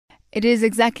It is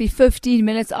exactly 15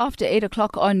 minutes after 8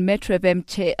 o'clock on Metro FM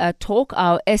Talk,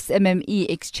 our SMME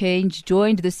Exchange,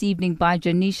 joined this evening by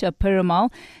Janeesha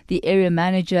Perumal, the Area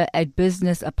Manager at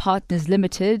Business Partners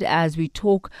Limited, as we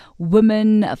talk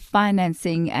women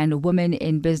financing and women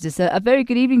in business. A very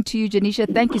good evening to you,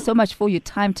 Janeesha. Thank you so much for your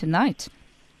time tonight.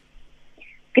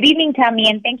 Good evening, Tammy,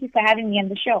 and thank you for having me on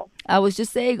the show. I was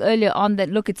just saying earlier on that,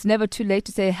 look, it's never too late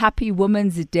to say Happy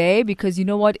Women's Day, because you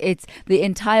know what? It's the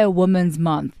entire Women's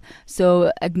Month.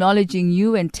 So acknowledging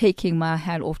you and taking my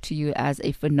hat off to you as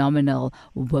a phenomenal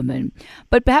woman.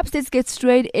 But perhaps let's get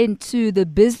straight into the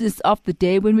business of the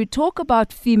day. When we talk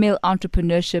about female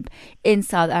entrepreneurship in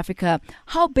South Africa,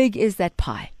 how big is that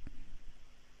pie?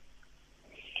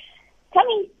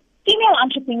 Tammy, female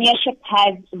entrepreneurship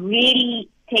has really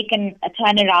taken a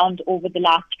turnaround over the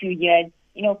last few years.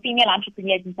 You know, female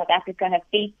entrepreneurs in South Africa have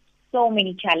faced so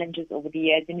many challenges over the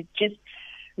years, and it's just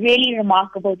really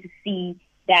remarkable to see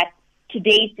that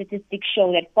today's statistics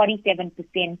show that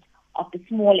 47% of the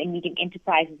small and medium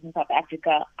enterprises in South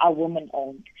Africa are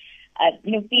women-owned.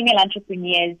 Female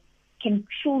entrepreneurs can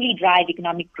truly drive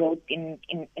economic growth in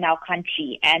our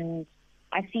country, and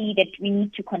I see that we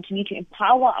need to continue to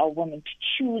empower our women to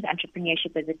choose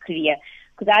entrepreneurship as a career,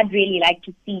 because I'd really like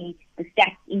to see the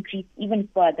stats increase even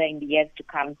further in the years to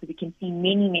come, so we can see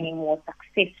many, many more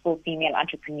successful female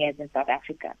entrepreneurs in South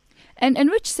Africa. And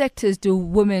which sectors do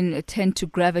women tend to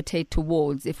gravitate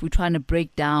towards if we're trying to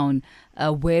break down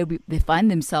where they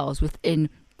find themselves within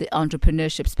the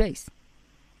entrepreneurship space?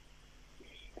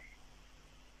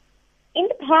 In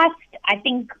the past, I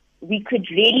think we could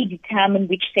really determine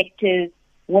which sectors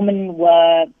women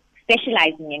were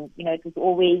specializing in. You know, it was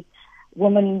always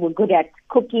women were good at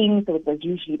cooking, so it was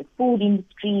usually the food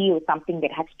industry or something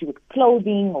that had to do with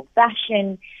clothing or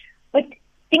fashion. But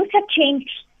things have changed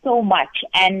so much,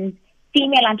 and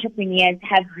female entrepreneurs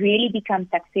have really become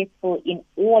successful in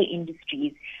all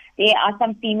industries. There are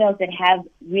some females that have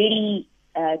really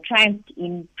triumphed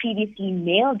in previously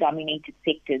male-dominated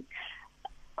sectors: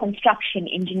 construction,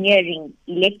 engineering,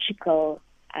 electrical,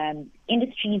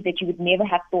 industries that you would never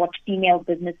have thought female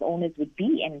business owners would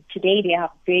be. And today they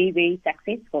are very, very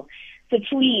successful. So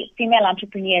truly, female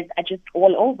entrepreneurs are just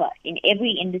all over in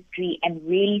every industry and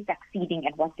really succeeding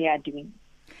at what they are doing.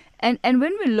 And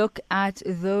when we look at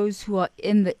those who are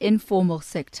in the informal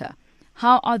sector,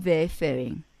 how are they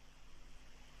faring?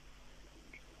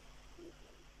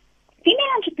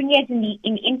 Female entrepreneurs in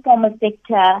the informal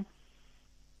sector,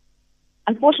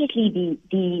 unfortunately,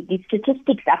 the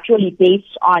statistics are actually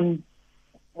based on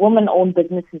women-owned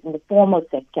businesses in the formal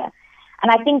sector.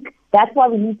 And I think that's why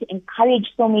we need to encourage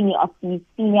so many of these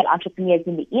female entrepreneurs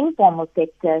in the informal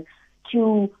sector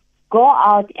to go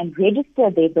out and register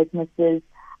their businesses,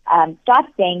 start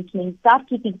banking, start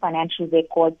keeping financial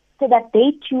records, so that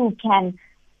they too can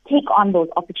take on those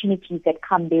opportunities that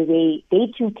come their way.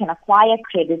 They too can acquire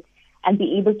credit and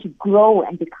be able to grow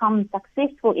and become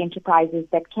successful enterprises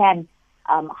that can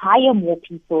hire more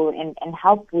people and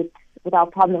help with our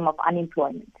problem of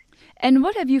unemployment. And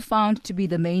what have you found to be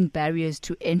the main barriers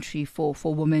to entry for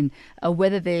women,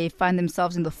 whether they find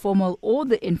themselves in the formal or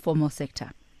the informal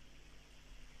sector?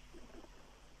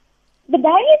 The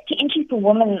barriers to entry for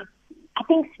women, I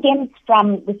think, stems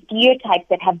from the stereotypes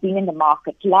that have been in the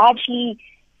market. Largely,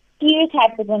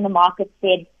 stereotypes within the market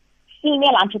said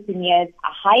female entrepreneurs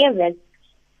are higher risk,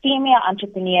 female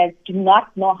entrepreneurs do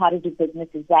not know how to do business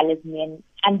as well as men.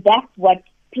 And that's what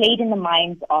played in the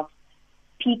minds of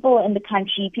people in the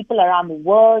country, people around the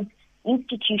world,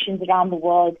 institutions around the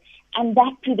world. And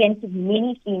that prevented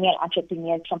many female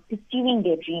entrepreneurs from pursuing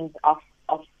their dreams of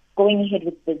going ahead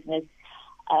with business,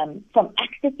 from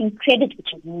accessing credit,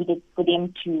 which is needed for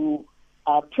them to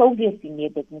progress in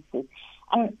their businesses.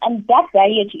 And that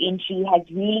barrier to entry has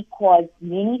really caused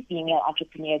many female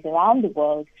entrepreneurs around the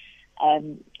world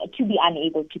to be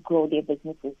unable to grow their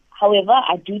businesses. However,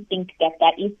 I do think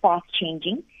that is fast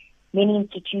changing. Many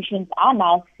institutions are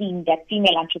now seeing that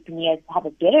female entrepreneurs have a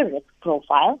better risk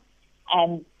profile,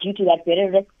 and due to that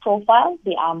better risk profile,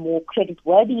 they are more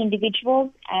credit-worthy individuals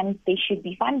and they should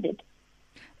be funded.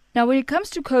 Now, when it comes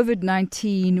to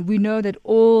COVID-19, we know that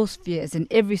all spheres and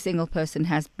every single person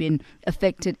has been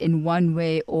affected in one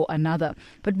way or another.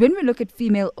 But when we look at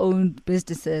female-owned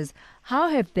businesses, how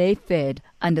have they fared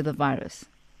under the virus?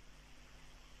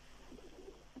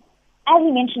 As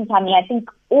you mentioned, Tammy, I think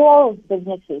all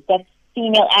businesses, that's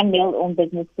female and male-owned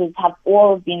businesses, have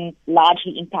all been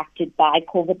largely impacted by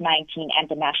COVID-19 and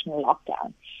the national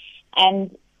lockdown.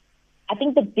 And I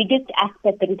think the biggest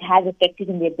aspect that it has affected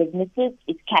in their businesses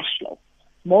is cash flow.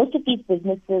 Most of these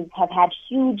businesses have had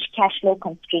huge cash flow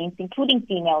constraints, including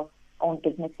female-owned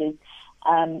businesses,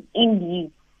 in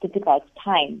these difficult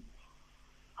times.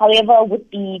 However, with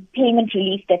the payment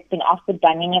relief that's been offered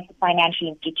by many of the financial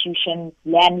institutions,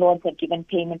 landlords have given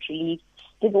payment relief.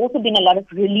 There's also been a lot of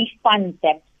relief funds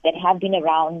that have been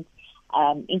around,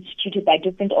 instituted by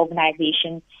different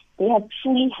organizations. They have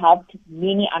truly helped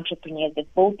many entrepreneurs,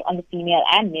 both on the female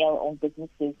and male-owned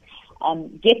businesses,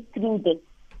 get through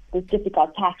this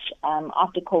difficult patch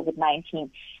after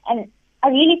COVID-19. And I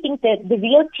really think that the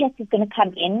real test is going to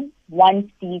come in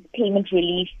once these payment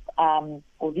relief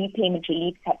or repayment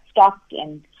reliefs have stopped,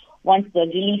 and once the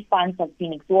relief funds have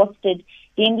been exhausted,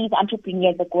 then these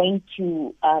entrepreneurs are going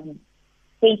to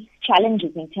face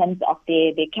challenges in terms of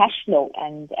their cash flow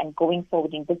and going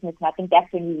forward in business. And I think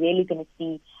that's when we're really going to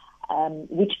see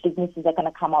which businesses are going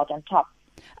to come out on top.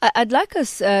 I'd like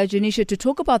us, Janeesha, to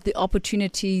talk about the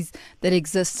opportunities that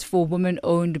exist for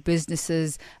women-owned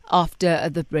businesses after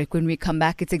the break. When we come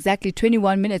back, it's exactly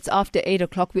 21 minutes after 8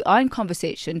 o'clock. We are in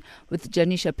conversation with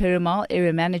Janeesha Perumal,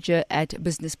 Area Manager at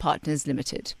Business Partners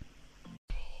Limited.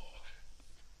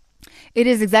 It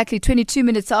is exactly 22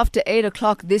 minutes after 8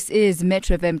 o'clock. This is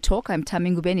Metro FM Talk. I'm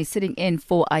Tami Ngubeni, sitting in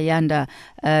for Ayanda.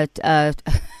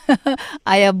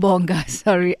 Ayabonga,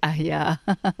 sorry, Aya.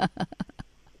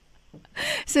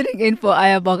 Sitting in for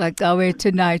Ayabonga Kawe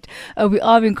tonight. We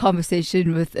are in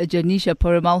conversation with Janeesha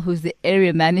Perumal, who's the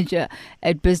Area Manager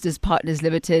at Business Partners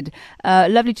Limited.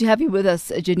 Lovely to have you with us,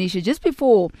 Janeesha. Just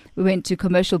before we went to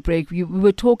commercial break, we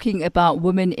were talking about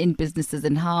women in businesses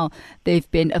and how they've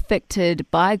been affected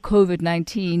by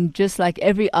COVID-19, just like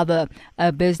every other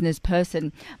business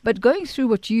person. But going through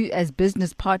what you as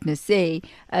business partners say,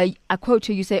 I quote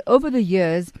you say, over the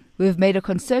years, we have made a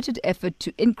concerted effort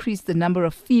to increase the number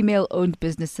of female-owned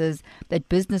businesses that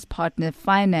Business Partner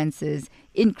finances,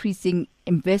 increasing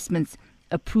investments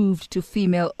approved to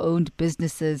female-owned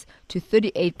businesses to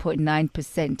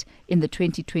 38.9% in the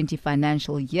 2020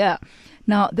 financial year.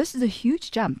 Now, this is a huge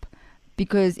jump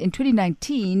because in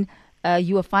 2019,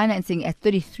 you were financing at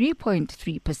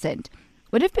 33.3%.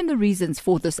 What have been the reasons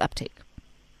for this uptake?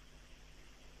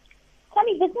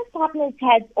 Business Partners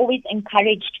has always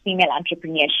encouraged female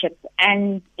entrepreneurship,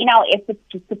 and in our efforts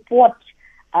to support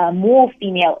more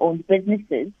female-owned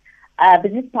businesses,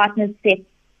 Business Partners set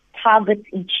targets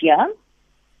each year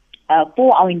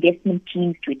for our investment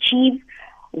teams to achieve,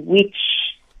 which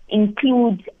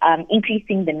include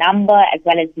increasing the number as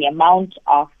well as the amount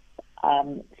of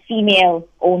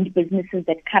female-owned businesses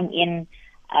that come in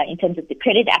terms of the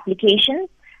credit applications.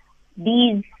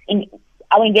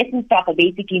 Our investment staff are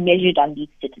basically measured on these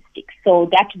statistics. So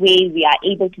that way we are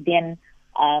able to then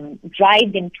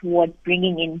drive them towards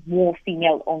bringing in more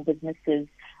female-owned businesses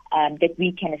that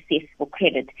we can assess for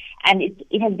credit. And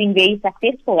it has been very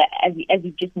successful. As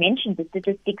you just mentioned, the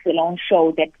statistics alone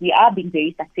show that we are being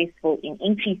very successful in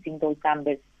increasing those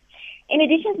numbers. In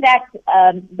addition to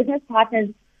that, Business Partners,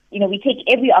 we take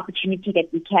every opportunity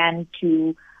that we can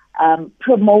to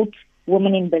promote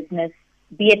women in business,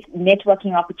 be it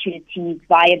networking opportunities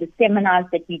via the seminars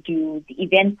that we do, the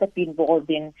events that we're involved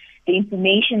in, the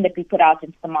information that we put out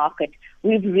into the market.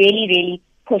 We've really, really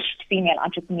pushed female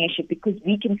entrepreneurship because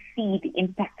we can see the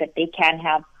impact that they can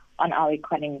have on our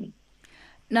economy.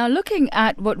 Now, looking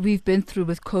at what we've been through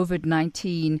with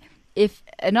COVID-19, if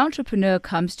an entrepreneur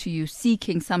comes to you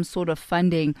seeking some sort of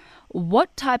funding,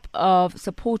 what type of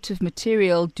supportive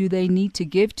material do they need to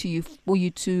give to you for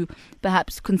you to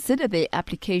perhaps consider their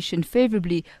application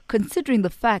favorably, considering the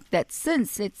fact that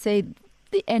since, let's say,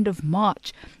 the end of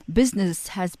March, business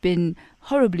has been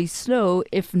horribly slow,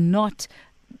 if not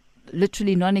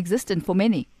literally non-existent for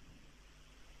many?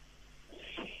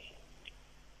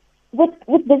 With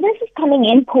businesses coming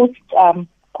in post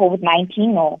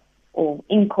COVID-19 or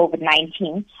in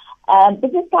COVID-19,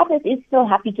 Business Partners is still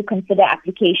happy to consider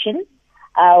applications.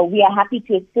 We are happy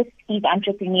to assist these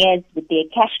entrepreneurs with their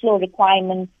cash flow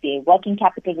requirements, their working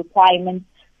capital requirements,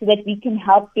 so that we can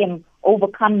help them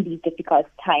overcome these difficult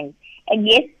times. And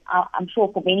yes, I'm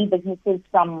sure for many businesses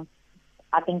from,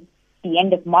 I think, the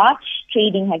end of March,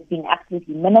 trading has been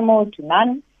absolutely minimal to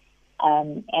none.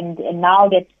 And now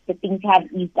that the things have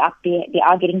eased up, they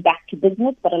are getting back to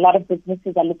business, but a lot of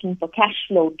businesses are looking for cash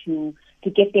flow to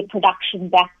get their production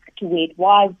back to where it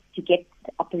was, to get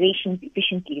operations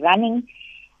efficiently running.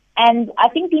 And I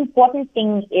think the important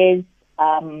thing is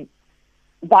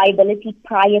viability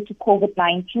prior to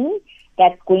COVID-19.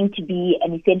 That's going to be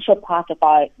an essential part of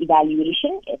our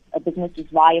evaluation if a business is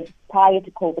viable prior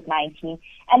to COVID-19.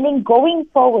 And then going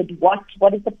forward,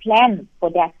 what is the plan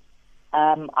for that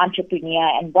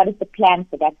entrepreneur, and what is the plan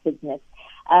for that business?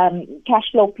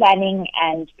 Cash flow planning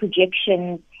and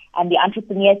projections, and the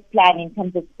entrepreneur's plan in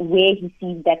terms of where he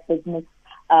sees that business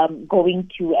going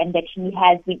to, and that he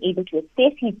has been able to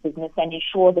assess his business and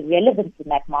ensure the relevance in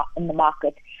that in the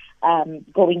market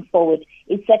going forward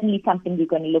is certainly something we're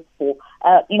going to look for.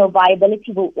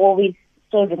 Viability will always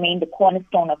still remain the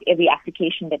cornerstone of every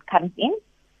application that comes in.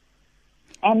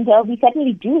 And we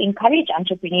certainly do encourage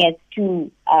entrepreneurs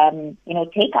to,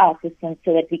 take our assistance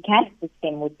so that we can assist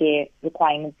them with their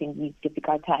requirements in these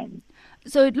difficult times.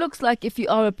 So it looks like if you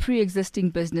are a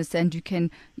pre-existing business and you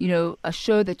can,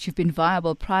 show that you've been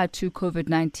viable prior to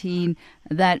COVID-19,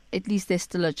 that at least there's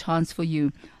still a chance for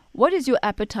you. What is your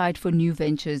appetite for new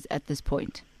ventures at this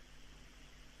point?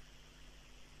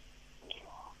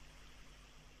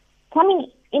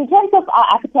 Tommy, in terms of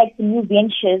our appetite for new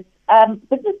ventures,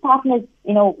 business partners,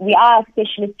 we are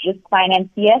specialist risk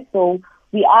financiers, so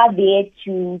we are there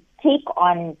to take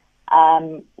on,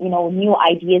 new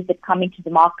ideas that come into the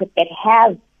market that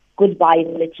have good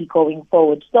viability going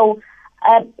forward. So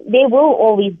there will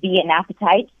always be an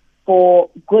appetite for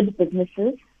good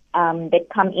businesses that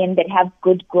come in that have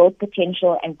good growth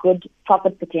potential and good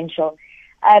profit potential.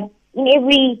 In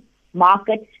every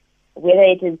market, whether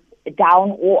it is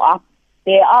down or up,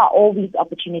 there are always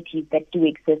opportunities that do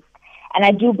exist. And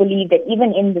I do believe that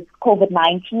even in this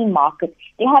COVID-19 market,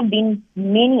 there have been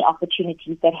many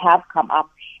opportunities that have come up.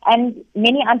 And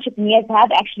many entrepreneurs have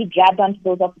actually grabbed onto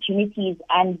those opportunities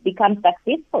and become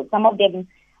successful. Some of them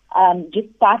just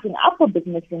starting up a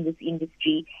business in this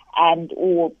industry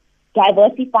or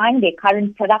diversifying their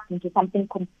current product into something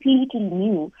completely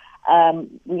new,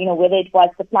 whether it was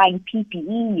supplying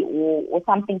PPE or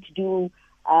something to do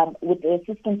with the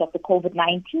assistance of the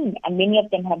COVID-19, and many of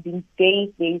them have been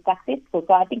very, very successful.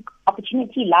 So I think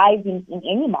opportunity lies in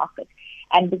any market,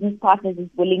 and business partners is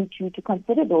willing to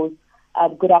consider those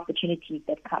good opportunities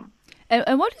that come.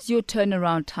 And what is your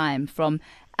turnaround time from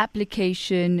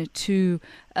application to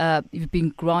you've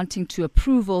been granting to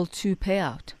approval to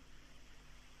payout?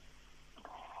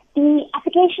 The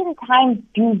application times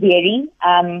do vary,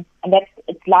 and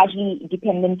it's largely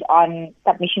dependent on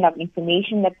submission of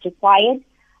information that's required,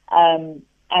 and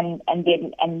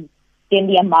then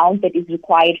the amount that is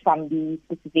required from the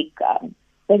specific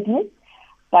business.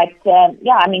 But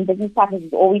business partners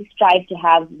always strive to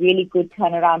have really good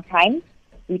turnaround times.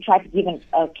 We try to give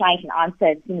a client an answer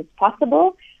as soon as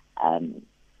possible.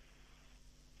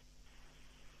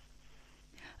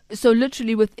 So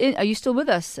literally are you still with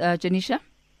us, Janeesha?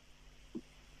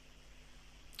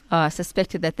 I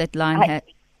suspected that line had...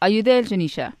 Are you there,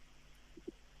 Janeesha?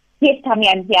 Yes, Tommy,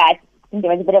 I'm here. I think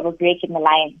there was a bit of a break in the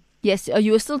line. Yes,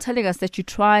 you were still telling us that you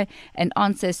try and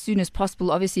answer as soon as possible,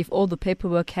 obviously, if all the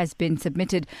paperwork has been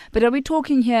submitted. But are we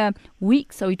talking here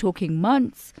weeks? Are we talking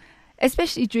months?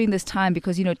 Especially during this time,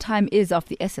 because, time is of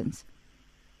the essence.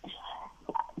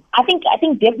 I think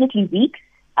definitely weeks,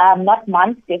 not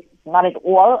months, not at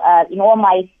all. In all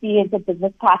my experience of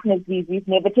business partners, we've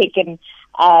never taken...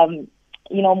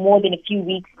 more than a few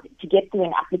weeks to get through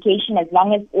an application. As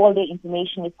long as all the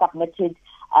information is submitted,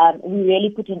 we really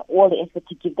put in all the effort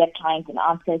to give that client an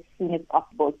answer as soon as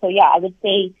possible. So I would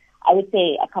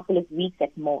say a couple of weeks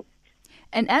at most.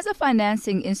 And as a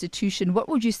financing institution, what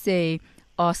would you say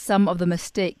are some of the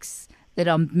mistakes that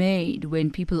are made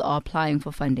when people are applying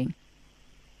for funding?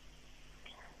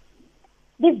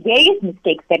 There's various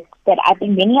mistakes that I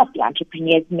think many of the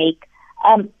entrepreneurs make.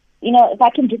 If I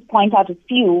can just point out a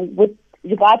few with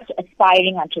regards to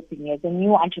aspiring entrepreneurs and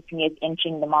new entrepreneurs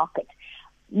entering the market.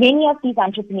 Many of these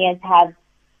entrepreneurs have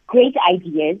great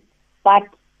ideas, but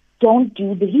don't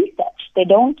do the research. They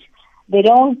don't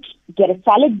get a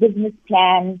solid business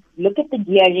plan, look at the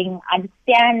gearing,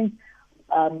 understand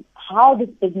how this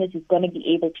business is going to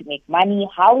be able to make money,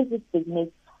 how is this business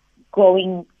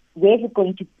growing, where is it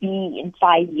going to be in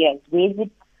 5 years, where is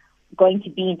it going to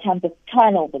be in terms of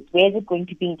turnovers? Where is it going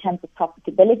to be in terms of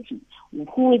profitability?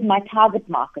 Who is my target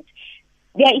market?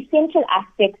 There are essential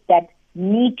aspects that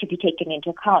need to be taken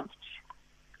into account.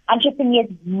 Entrepreneurs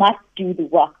must do the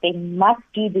work. They must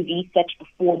do the research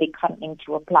before they come in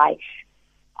to apply.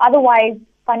 Otherwise,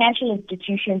 financial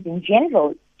institutions in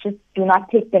general just do not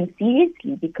take them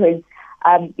seriously because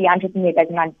the entrepreneur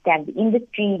doesn't understand the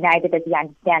industry, neither does he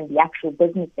understand the actual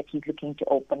business that he's looking to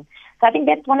open. So I think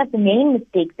that's one of the main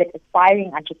mistakes that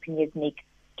aspiring entrepreneurs make.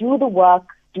 Do the work,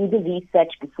 do the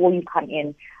research before you come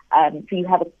in, so you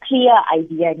have a clear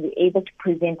idea and you're able to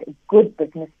present a good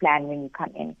business plan when you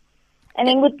come in. And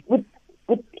then with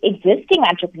existing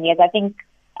entrepreneurs, I think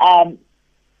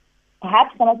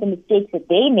perhaps some of the mistakes that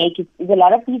they make is a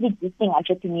lot of these existing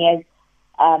entrepreneurs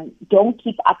don't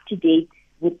keep up to date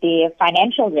with their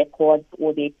financial records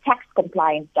or their tax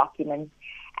compliance documents.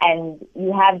 And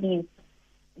you have these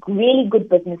really good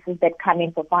businesses that come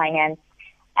in for finance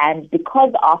And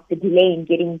because of the delay in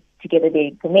getting together their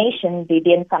information, they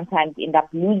then sometimes end up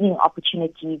losing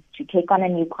opportunities to take on a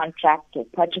new contract or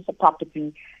purchase a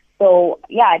property. So,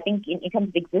 yeah, I think in terms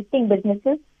of existing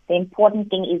businesses, the important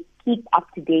thing is keep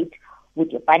up to date with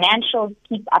your financials,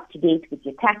 keep up to date with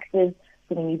your taxes.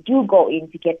 So when you do go in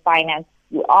to get finance,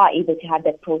 you are able to have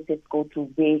that process go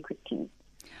through very quickly.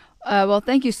 Well,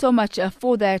 thank you so much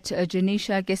for that,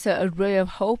 Janeesha. I guess a ray of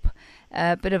hope,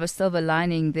 a bit of a silver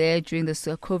lining there during this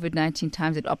COVID-19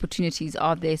 times, that opportunities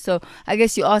are there. So I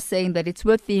guess you are saying that it's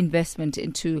worth the investment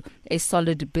into a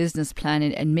solid business plan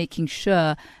and making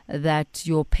sure that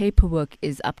your paperwork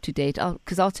is up to date.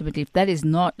 Because ultimately, if that is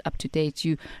not up to date,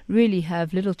 you really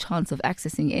have little chance of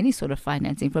accessing any sort of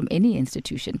financing from any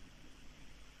institution.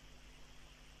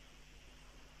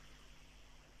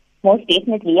 Most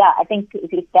definitely, yeah. I think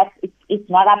if it's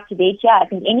not up to date, yeah, I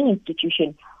think any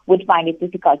institution would find it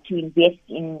difficult to invest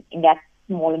in that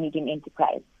small and medium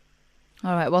enterprise.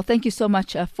 All right. Well, thank you so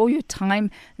much for your time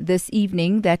this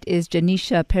evening. That is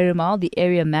Janeesha Perumal, the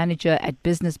area manager at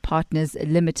Business Partners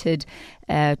Limited,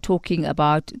 talking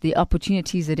about the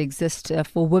opportunities that exist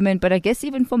for women, but I guess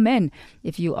even for men,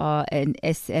 if you are an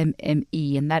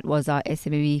SMME. And that was our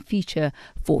SMME feature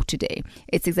for today.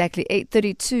 It's exactly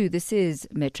 8:32. This is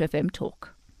Metro FM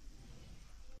Talk.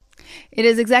 It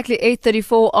is exactly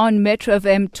 8:34 on Metro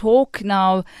FM Talk.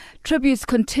 Now, tributes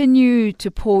continue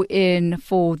to pour in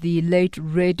for the late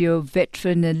radio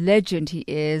veteran legend. He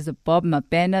is Bob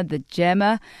Mabena, the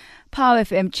Jammer. Power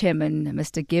FM chairman,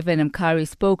 Mr. Given Mkari,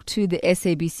 spoke to the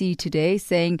SABC today,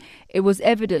 saying it was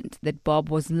evident that Bob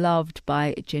was loved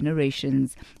by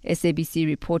generations. SABC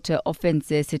reporter Offense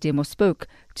Sitemo spoke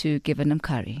to Given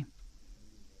Mkari.